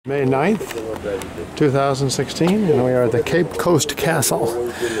May 9th, 2016, and we are at the Cape Coast Castle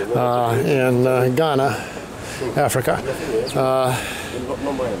in Ghana, Africa.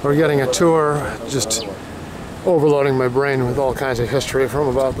 We're getting a tour, just overloading my brain with all kinds of history from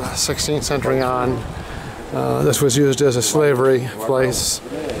about the 16th century on. This was used as a slavery place.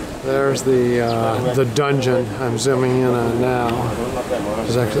 There's the dungeon I'm zooming in on now.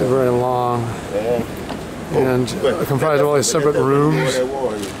 It's actually very long and comprised of all these separate rooms.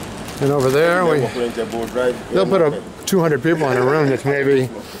 And over there, they'll put up 200 people in a room that's maybe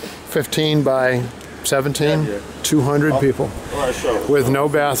 15 by 17, 200 people with no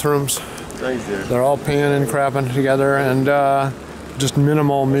bathrooms. They're all peeing and crapping together, and just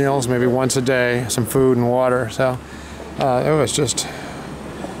minimal meals, maybe once a day, some food and water. So it was just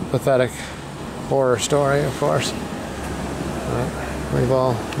pathetic horror story, of course.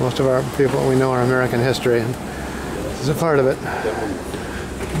 Most of our people, we know our American history, and this is a part of it.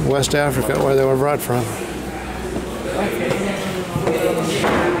 West Africa, where they were brought from.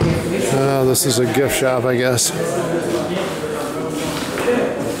 This is a gift shop, I guess.